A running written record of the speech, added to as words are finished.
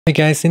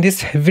Hey guys, in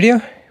this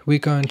video, we're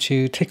going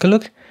to take a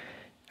look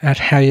at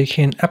how you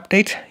can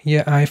update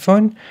your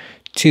iPhone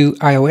to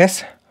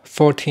iOS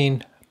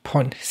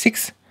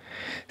 14.6.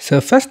 So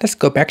first, let's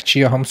go back to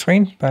your home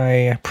screen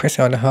by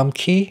pressing on the home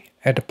key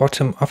at the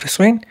bottom of the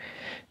screen.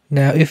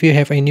 Now, if you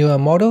have a newer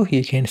model,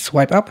 you can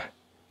swipe up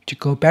to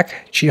go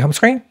back to your home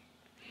screen.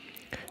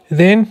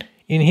 Then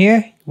in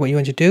here, what you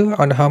want to do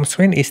on the home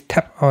screen is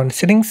tap on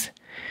Settings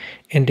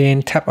and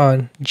then tap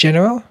on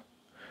General,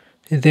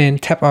 then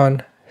tap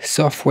on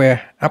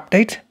Software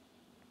Update,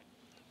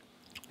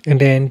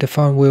 and then the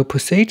phone will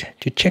proceed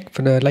to check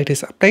for the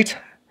latest update.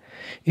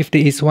 If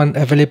there is one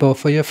available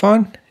for your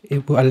phone,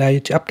 it will allow you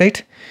to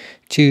update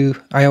to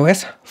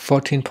iOS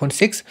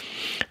 14.6.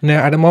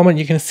 Now at the moment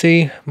you can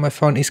see my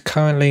phone is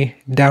currently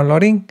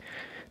downloading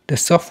the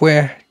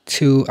software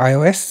to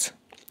iOS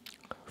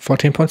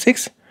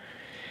 14.6,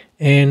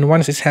 and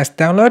once it has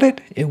downloaded,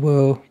 it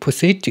will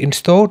proceed to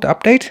install the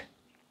update.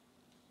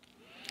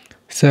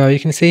 So you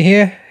can see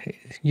here,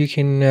 you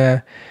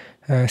can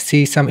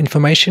see some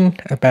information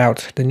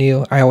about the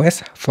new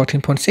iOS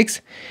 14.6.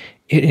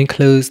 It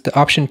includes the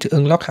option to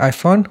unlock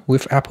iPhone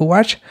with Apple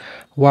Watch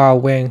while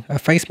wearing a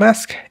face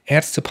mask,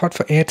 adds support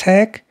for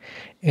AirTag,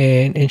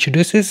 and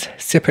introduces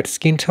separate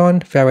skin tone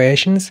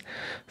variations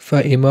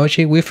for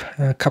emoji with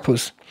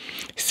couples.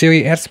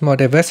 Siri adds more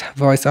diverse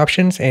voice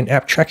options and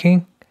app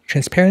tracking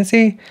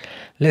transparency,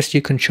 lets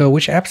you control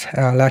which apps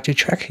are allowed to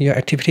track your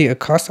activity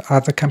across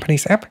other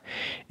companies' app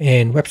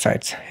and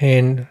websites,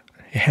 and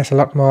it has a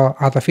lot more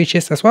other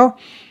features as well.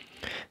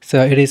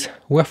 So it is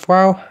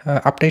worthwhile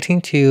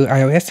updating to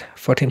iOS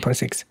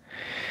 14.6.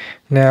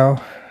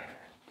 Now,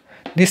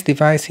 this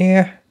device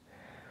here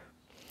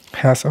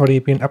has already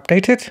been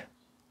updated.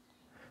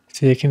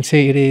 So you can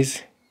see it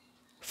is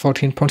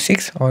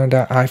 14.6 on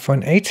the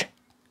iPhone 8.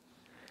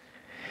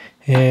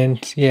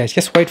 And yeah,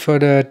 just wait for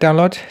the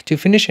download to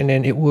finish and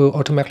then it will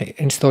automatically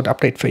install the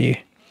update for you.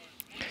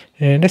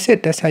 And that's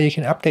it. That's how you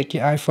can update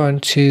your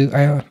iPhone to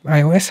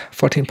iOS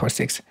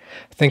 14.6.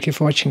 Thank you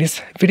for watching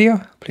this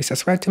video. Please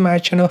subscribe to my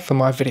channel for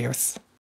more videos.